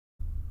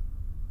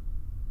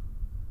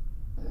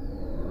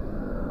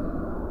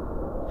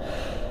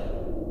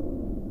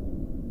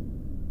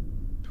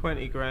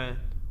20 grand.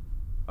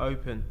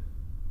 Open.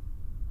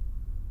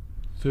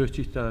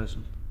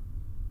 30,000.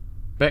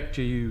 Back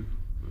to you.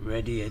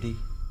 Ready, Eddie?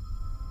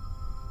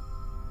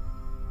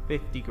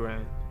 50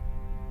 grand.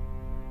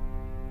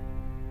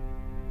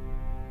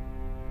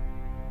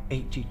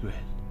 80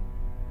 grand.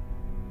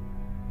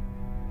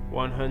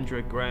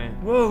 100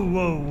 grand. Whoa,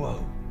 whoa,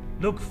 whoa.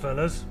 Look,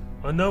 fellas,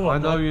 I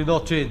know you're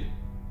not in,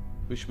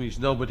 which means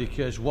nobody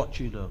cares what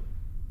you know.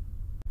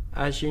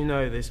 As you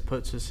know, this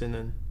puts us in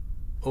an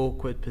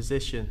awkward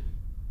position.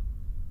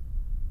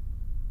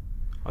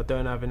 I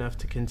don't have enough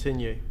to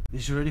continue.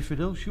 Is there anything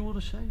else you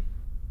want to say?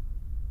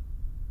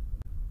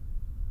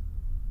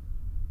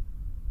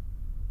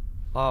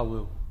 I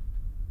will.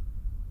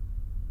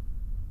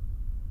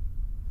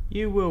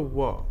 You will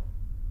what?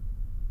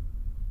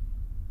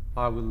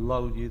 I will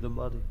loan you the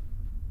money.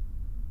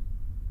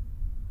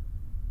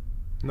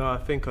 No, I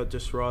think I'd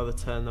just rather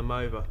turn them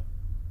over.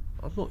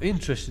 I'm not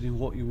interested in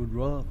what you would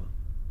rather.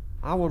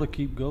 I want to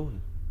keep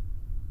going.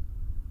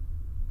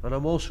 And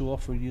I'm also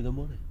offering you the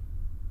money.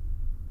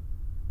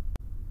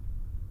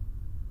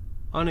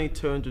 I need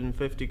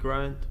 250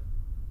 grand.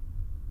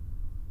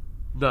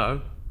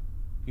 No,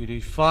 you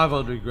need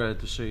 500 grand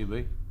to see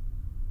me.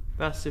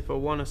 That's if I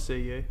want to see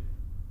you.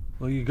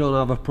 Well, you're going to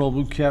have a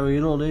problem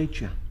carrying on, ain't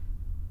you?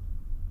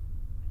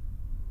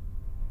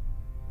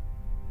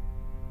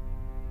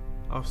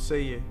 I'll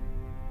see you.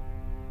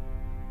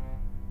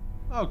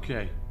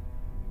 Okay.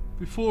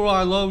 Before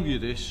I loan you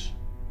this,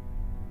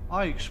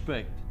 I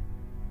expect,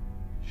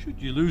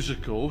 should you lose a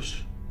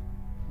course,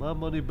 my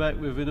money back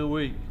within a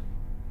week.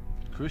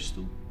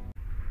 Crystal?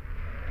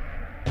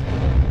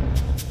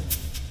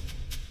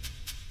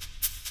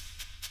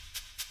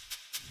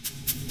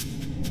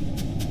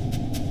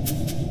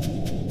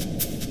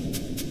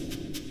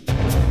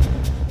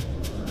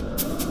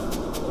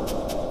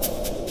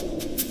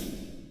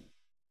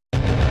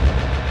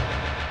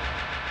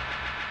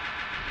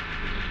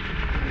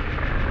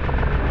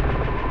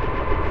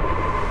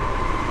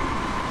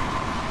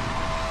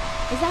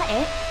 Is that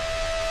it?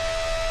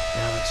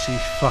 Now let's see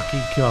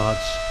fucking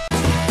cards.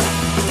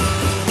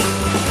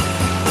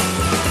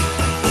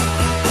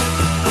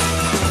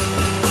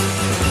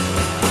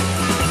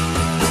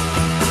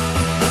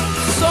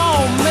 So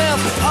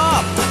messed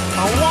up,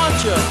 I want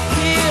you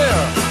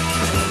here.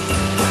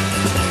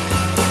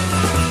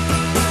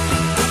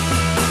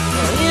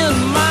 In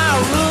my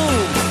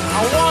room,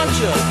 I want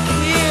you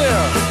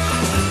here.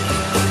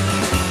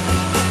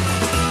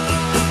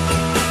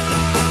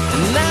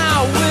 Now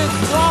we're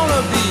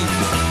gonna be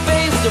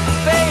face to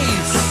face.